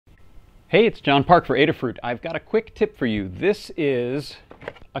Hey, it's John Park for Adafruit. I've got a quick tip for you. This is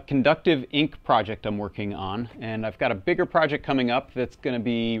a conductive ink project I'm working on, and I've got a bigger project coming up that's going to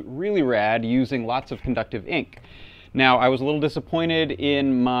be really rad using lots of conductive ink. Now, I was a little disappointed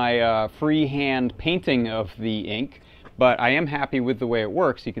in my freehand painting of the ink, but I am happy with the way it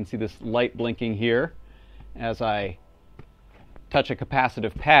works. You can see this light blinking here as I touch a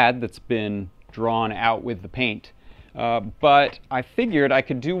capacitive pad that's been drawn out with the paint. But I figured I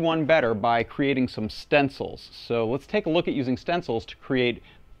could do one better by creating some stencils. So let's take a look at using stencils to create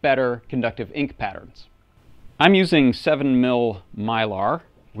better conductive ink patterns. I'm using 7mm Mylar,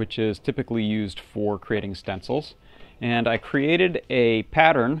 which is typically used for creating stencils. And I created a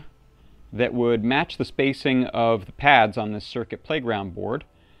pattern that would match the spacing of the pads on this circuit playground board,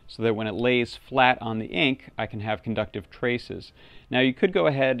 so that when it lays flat on the ink, I can have conductive traces. Now, you could go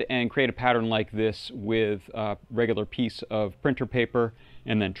ahead and create a pattern like this with a regular piece of printer paper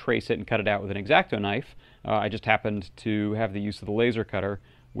and then trace it and cut it out with an X-Acto knife. I just happened to have the use of the laser cutter,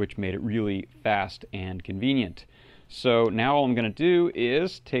 which made it really fast and convenient. So now all I'm going to do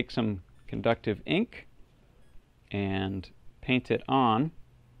is take some conductive ink and paint it on,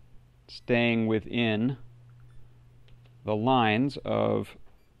 staying within the lines of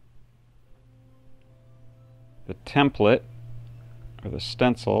the template or the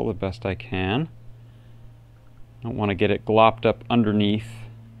stencil the best I can. I don't want to get it glopped up underneath.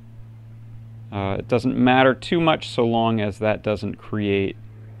 It doesn't matter too much so long as that doesn't create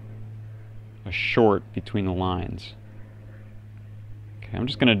a short between the lines. Okay, I'm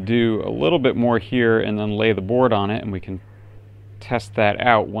just going to do a little bit more here and then lay the board on it, and we can test that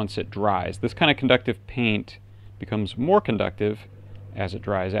out once it dries. This kind of conductive paint becomes more conductive as it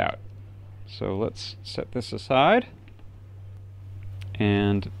dries out. So let's set this aside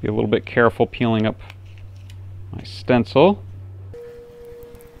and be a little bit careful peeling up my stencil.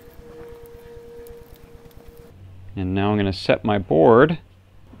 And now I'm going to set my board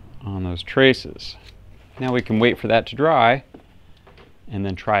on those traces. Now we can wait for that to dry and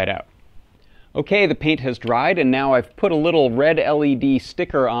then try it out. Okay, the paint has dried, and now I've put a little red LED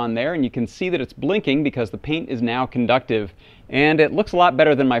sticker on there, and you can see that it's blinking because the paint is now conductive, and it looks a lot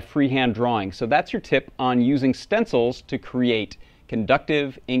better than my freehand drawing. So that's your tip on using stencils to create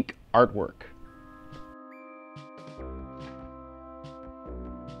conductive ink artwork.